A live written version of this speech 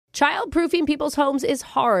Childproofing people's homes is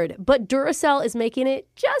hard, but Duracell is making it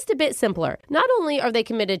just a bit simpler. Not only are they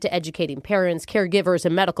committed to educating parents, caregivers,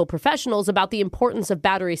 and medical professionals about the importance of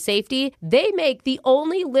battery safety, they make the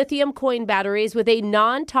only lithium coin batteries with a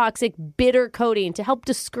non-toxic bitter coating to help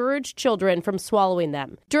discourage children from swallowing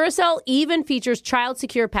them. Duracell even features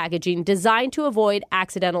child-secure packaging designed to avoid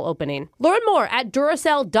accidental opening. Learn more at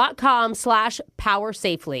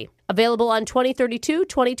Duracell.com/powersafely. Available on 2032,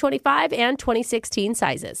 2025, and 2016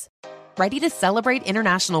 sizes. Ready to celebrate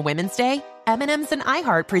International Women's Day? M&M's and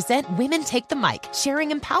iHeart present Women Take the Mic,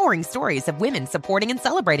 sharing empowering stories of women supporting and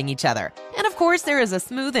celebrating each other. And of course, there is a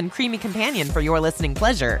smooth and creamy companion for your listening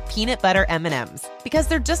pleasure, peanut butter M&M's. Because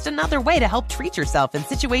they're just another way to help treat yourself in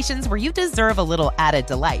situations where you deserve a little added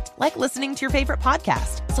delight, like listening to your favorite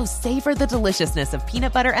podcast. So savor the deliciousness of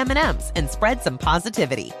peanut butter M&M's and spread some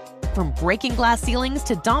positivity. From breaking glass ceilings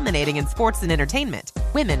to dominating in sports and entertainment,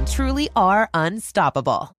 women truly are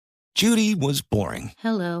unstoppable. Judy was boring.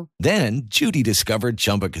 Hello. Then Judy discovered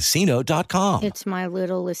ChumbaCasino.com. It's my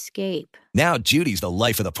little escape. Now Judy's the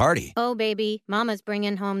life of the party. Oh, baby, mama's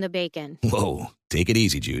bringing home the bacon. Whoa, take it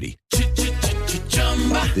easy, Judy.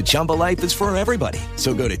 The Chumba life is for everybody.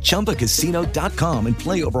 So go to ChumbaCasino.com and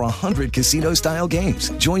play over 100 casino-style games.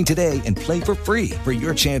 Join today and play for free for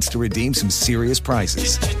your chance to redeem some serious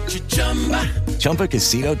prizes.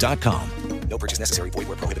 ChumbaCasino.com. No purchase necessary. Void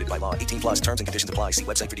where prohibited by law. 18 plus terms and conditions apply. See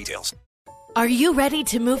website for details. Are you ready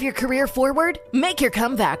to move your career forward? Make your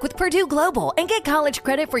comeback with Purdue Global and get college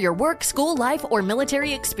credit for your work, school life, or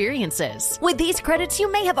military experiences. With these credits,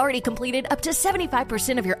 you may have already completed up to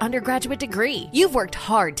 75% of your undergraduate degree. You've worked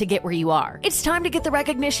hard to get where you are. It's time to get the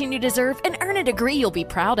recognition you deserve and earn a degree you'll be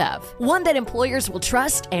proud of. One that employers will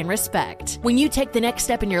trust and respect. When you take the next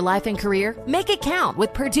step in your life and career, make it count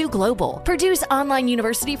with Purdue Global, Purdue's online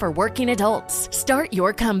university for working adults. Start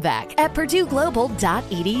your comeback at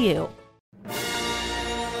purdueglobal.edu.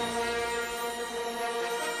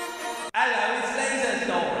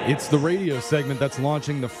 It's the radio segment that's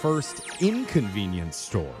launching the first inconvenience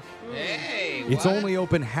store. Hey, It's only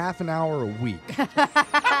open half an hour a week.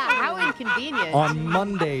 How inconvenient. On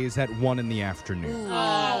Mondays at 1 in the afternoon.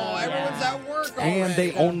 Oh, everyone's at work already. And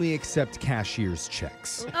they only accept cashier's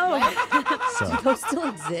checks. Oh, So do those still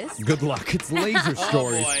exist? good luck. It's Laser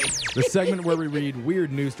Stories, boy. the segment where we read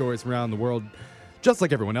weird news stories from around the world, just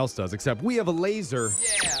like everyone else does, except we have a laser,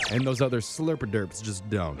 and those other slurper-derps just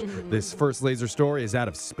don't. This first laser story is out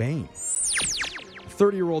of Spain. A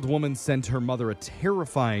 30-year-old woman sent her mother a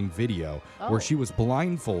terrifying video where she was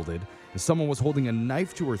blindfolded and someone was holding a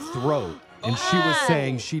knife to her throat, and she was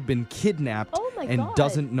saying she'd been kidnapped and God.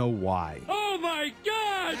 doesn't know why.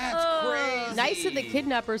 That's crazy. Nice of the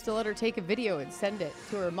kidnappers to let her take a video and send it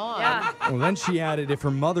to her mom. Yeah. Well, then she added if her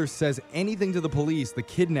mother says anything to the police, the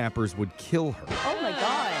kidnappers would kill her. Oh my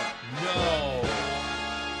God. No.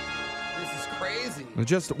 This is crazy.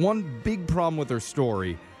 Just one big problem with her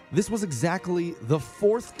story. This was exactly the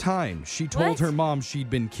fourth time she told What? her mom she'd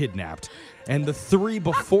been kidnapped. And the 3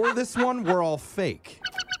 before this one were all fake.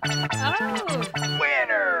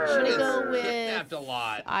 Winner. I'm gonna go with- Kidnapped a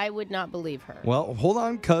lot. I would not believe her. Well, hold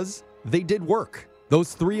on, cuz they did work.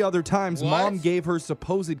 Those 3 other times, What? Mom gave her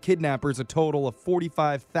supposed kidnappers a total of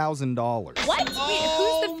 $45,000. What? Wait,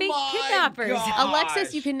 who's the fake my kidnappers? gosh.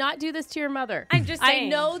 Alexis, you cannot do this to your mother. I'm just saying. I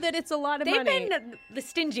know that it's a lot of They've money. been the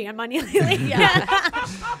stingy on money lately.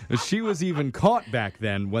 She was even caught back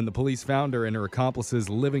then when the police found her and her accomplices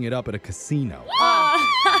living it up at a casino.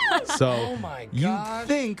 So Oh my you'd gosh.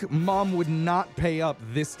 think Mom would not pay up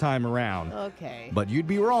this time around. Okay. But you'd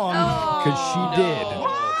be wrong, because she did.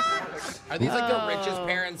 Are these like the richest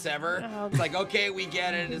parents ever? It's like, okay, we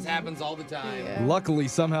get it. This happens all the time. Luckily,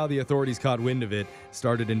 somehow the authorities caught wind of it,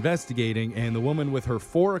 started investigating, and the woman with her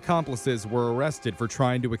 4 accomplices were arrested for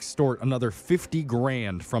trying to extort another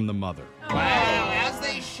 $50,000 from the mother. Wow, as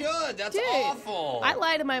they should. That's Dude, awful. I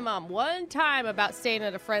lied to my mom one time about staying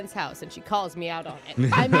at a friend's house, and she calls me out on it.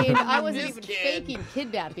 I mean, I wasn't This even kid. faking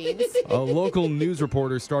kidnappings. A local news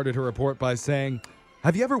reporter started her report by saying,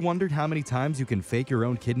 "Have you ever wondered how many times you can fake your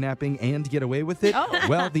own kidnapping and get away with it?" Oh.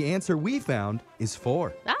 Well, the answer we found is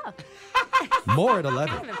 4. Ah, More at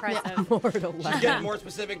 11. Kind of impressive. more to She's laugh. getting more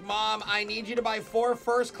specific. Mom, I need you to buy 4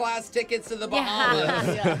 first-class tickets to the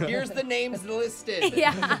Bahamas. Here's the names listed.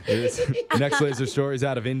 Yeah. This next laser story is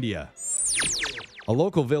out of India. A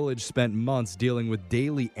local village spent months dealing with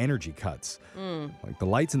daily energy cuts. Like the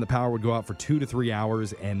lights and the power would go out for 2 to 3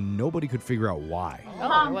 hours, and nobody could figure out why.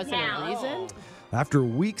 Oh, there wasn't a reason? After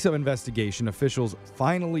weeks of investigation, officials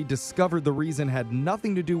finally discovered the reason had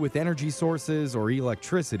nothing to do with energy sources or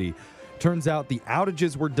electricity. Turns out the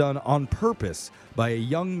outages were done on purpose by a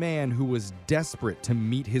young man who was desperate to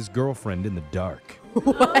meet his girlfriend in the dark.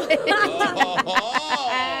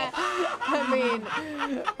 I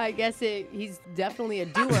mean, I guess he's definitely a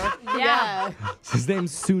doer. Yeah. His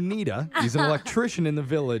name's Sunita. He's an electrician in the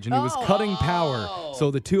village, and he was cutting power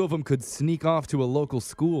so the two of them could sneak off to a local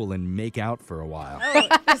school and make out for a while.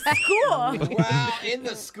 School. Wow, in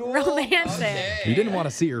the school? Romantic. Okay. He didn't want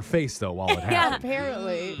to see her face, though, while it happened.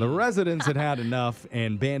 Apparently. The residents had had enough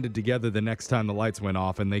and banded together the next time the lights went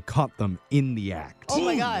off, and they caught them in the act. Oh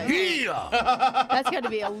my God. That's got to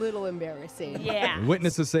be a little embarrassing. Yeah.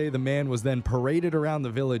 Witnesses say the man was then paraded around the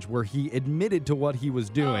village where he admitted to what he was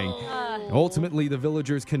doing. Ultimately, the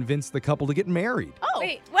villagers convinced the couple to get married. Oh,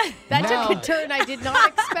 Wait, what? that Now- took a turn I did not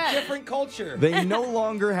expect. Different culture. They no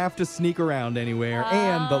longer have to sneak around anywhere,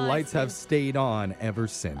 and the lights have stayed on ever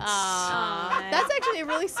since. That's actually a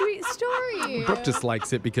really sweet story. Brooke just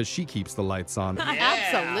likes it because she keeps the lights on.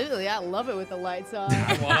 Absolutely. I love it with the lights on.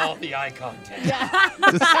 I want all the eye contact.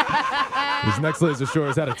 This next laser story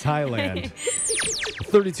is out of Thailand. A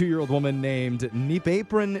 32-year-old woman named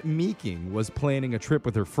Nipapran Meeking was planning a trip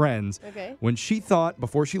with her friends when she thought,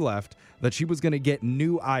 before she left, that she was going to get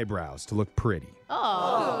new eyebrows to look pretty.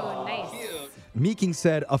 Oh, nice. Meeking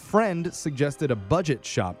said, a friend suggested a budget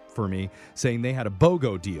shop for me, saying they had a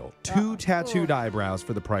BOGO deal. 2 tattooed eyebrows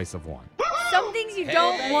for the price of one. Some things you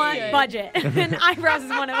don't want budget, and eyebrows is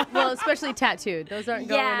one of them. Well, especially tattooed. Those aren't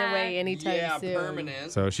going away anytime soon.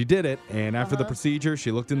 Permanent. So she did it, and after the procedure,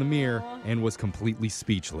 she looked in the mirror and was completely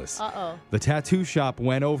speechless. The tattoo shop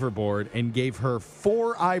went overboard and gave her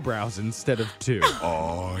 4 eyebrows instead of 2.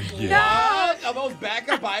 What? Are those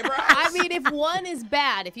backup eyebrows? I mean, if one is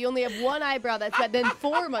bad, if you only have one eyebrow that's bad, then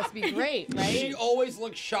 4 must be great, right? She always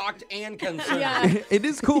looks shocked and concerned. Yeah. It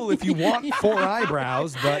is cool if you want 4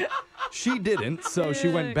 eyebrows, but she didn't, so she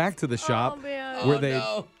went back to the shop where they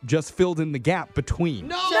just filled in the gap between.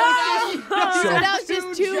 No! So now it's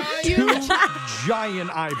just 2 huge. 2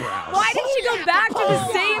 giant eyebrows. Why did she go back to the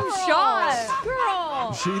same shot?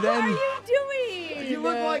 Girl, She what then are you doing? You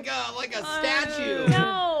look like a statue.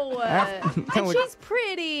 No. After- And she's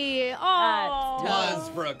pretty. Oh. Was,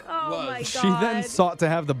 Brooke. Oh was. my God. She then sought to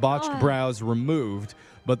have the botched brows removed,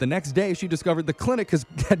 but the next day she discovered the clinic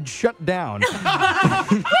had shut down. Wait, she went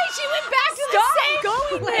back to the same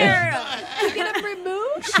going there. to get them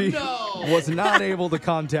removed? She was not able to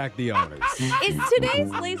contact the owners. Is today's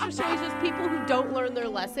laser stories just people who don't learn their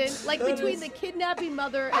lesson? Like between the kidnapping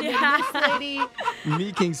mother and then this lady?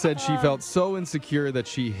 Meeking said she felt so insecure that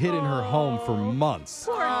she hid in her home for months.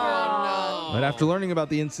 Poor girl. But after learning about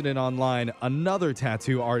the incident online, another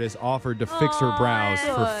tattoo artist offered to fix her brows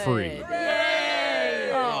for free.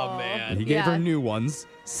 Oh, man. He gave her new ones,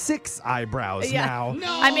 6 eyebrows now.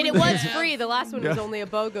 I mean, it was free. The last one was only a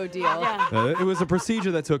BOGO deal. It was a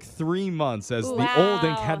procedure that took 3 months as the old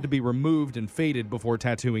ink had to be removed and faded before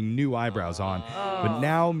tattooing new eyebrows on. But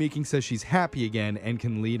now Meeking says she's happy again and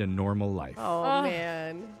can lead a normal life. Oh,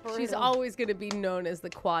 man. She's always going to be known as the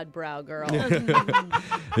quad brow girl.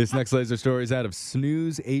 This next laser story is out of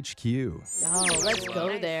Snooze HQ. Oh, let's go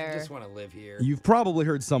I there. just want to live here. You've probably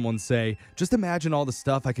heard someone say, just imagine all the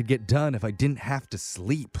stuff I could get done if I didn't have to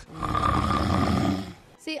sleep.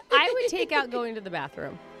 See, I would take out going to the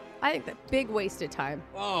bathroom. I think that big waste of time.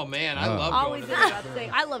 Oh, man. I love Always going to ended the up bathroom.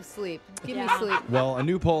 saying, I love sleep. Give me sleep. Well, a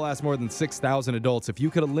new poll asked more than 6,000 adults if you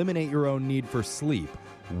could eliminate your own need for sleep,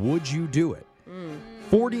 would you do it?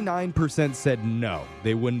 49% said no,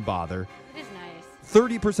 they wouldn't bother. It is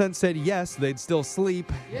nice. 30% said yes, they'd still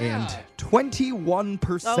sleep. And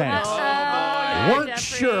 21% weren't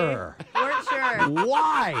sure. Weren't sure.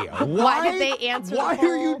 Why? Why did they answer the Why are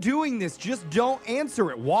poll? you doing this? Just don't answer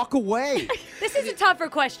it. Walk away. This is a tougher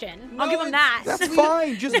question. I'll give them that. That's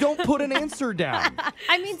fine. Just don't put an answer down.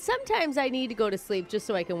 I mean, sometimes I need to go to sleep just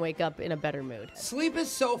so I can wake up in a better mood. Sleep is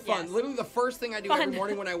so fun. Yes. Literally, the first thing I do every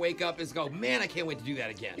morning when I wake up is go, man, I can't wait to do that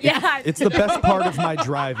again. Yeah. It's the best part of my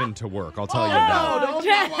drive into work, I'll tell you that. No, don't do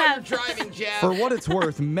it while you're driving, Jeff. For what it's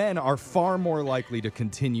worth, men are far more likely to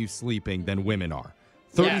continue sleeping than women are.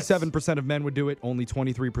 37% of men would do it, only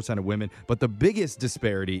 23% of women. But the biggest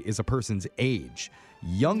disparity is a person's age.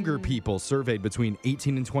 Younger people surveyed between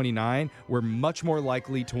 18 and 29 were much more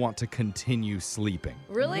likely to want to continue sleeping.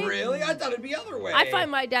 Really? Really? I thought it'd be the other way. I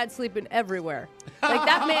find my dad sleeping everywhere. Like,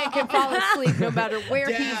 that man can fall asleep no matter where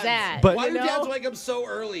he's at. But- Why do you know? dads wake up so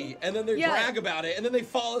early and then they brag about it and then they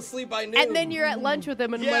fall asleep by noon? And then you're at lunch with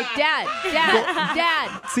him and Yeah. like,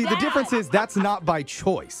 Dad. See, the difference is that's not by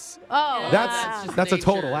choice. Oh, That's a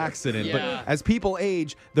total accident. Yeah. But as people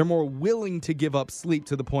age, they're more willing to give up sleep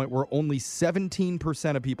to the point where only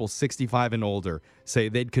 17% of people 65 and older say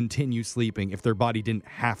they'd continue sleeping if their body didn't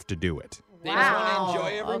have to do it. They just want to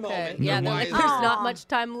enjoy every moment. Yeah, They're they're like, wise. there's not much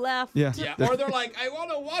time left. Yeah. Yeah, or they're like, I want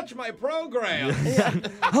to watch my program.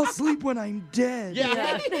 I'll sleep when I'm dead.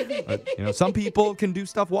 Yeah. But, some people can do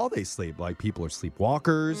stuff while they sleep. Like people are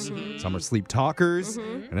sleepwalkers, some are sleep talkers,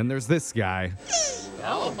 and then there's this guy.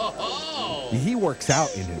 Oh. He works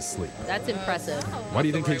out in his sleep. That's impressive. Why do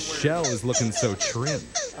you think his shell is looking so trim?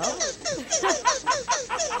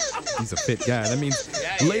 He's a fit guy. That means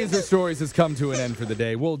Laser Stories has come to an end for the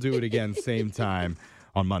day. We'll do it again same time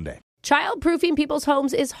on Monday. Childproofing people's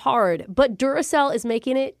homes is hard, but Duracell is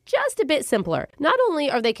making it just a bit simpler. Not only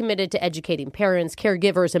are they committed to educating parents,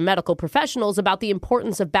 caregivers, and medical professionals about the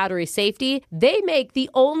importance of battery safety, they make the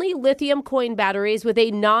only lithium coin batteries with a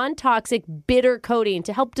non-toxic bitter coating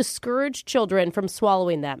to help discourage children from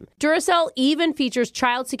swallowing them. Duracell even features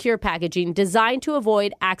child-secure packaging designed to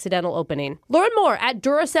avoid accidental opening. Learn more at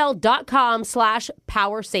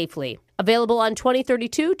Duracell.com/powersafely. Available on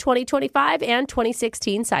 2032, 2025, and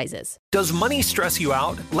 2016 sizes. Does money stress you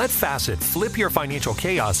out? Let Facet flip your financial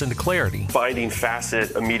chaos into clarity. Finding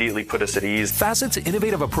Facet immediately put us at ease. Facet's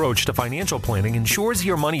innovative approach to financial planning ensures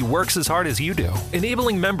your money works as hard as you do,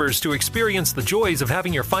 enabling members to experience the joys of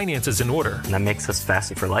having your finances in order. And that makes us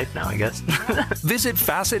Facet for life now, I guess. Visit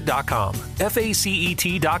Facet.com,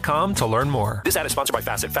 FACET.com to learn more. This ad is sponsored by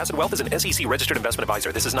Facet. Facet Wealth is an SEC registered investment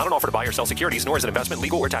advisor. This is not an offer to buy or sell securities, nor is it investment,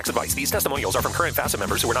 legal, or tax advice. These testimonials are from current Facet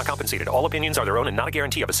members who are not compensated. All opinions are their own and not a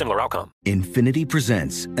guarantee of a similar outcome. Infiniti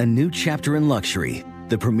presents a new chapter in luxury,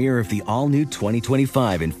 the premiere of the all-new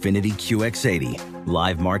 2025 Infiniti QX80,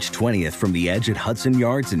 live March 20th from the Edge at Hudson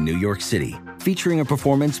Yards in New York City, featuring a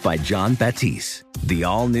performance by John Batiste. The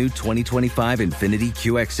all-new 2025 Infiniti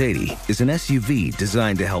QX80 is an SUV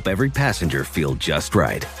designed to help every passenger feel just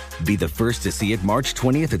right. Be the first to see it March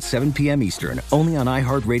 20th at 7 p.m. Eastern, only on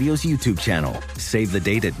iHeartRadio's YouTube channel. Save the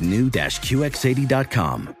date at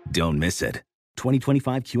new-QX80.com. Don't miss it.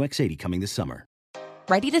 2025 QX80 coming this summer.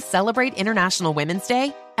 Ready to celebrate International Women's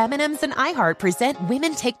Day? M&M's and iHeart present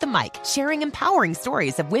Women Take the Mic, sharing empowering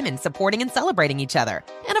stories of women supporting and celebrating each other.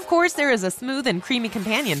 And of course, there is a smooth and creamy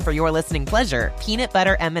companion for your listening pleasure, peanut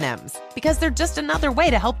butter M&M's. Because they're just another way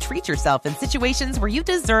to help treat yourself in situations where you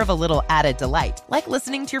deserve a little added delight, like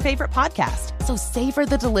listening to your favorite podcast. So savor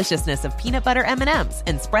the deliciousness of peanut butter M&M's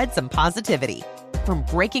and spread some positivity. From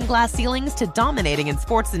breaking glass ceilings to dominating in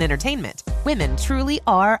sports and entertainment, women truly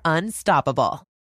are unstoppable.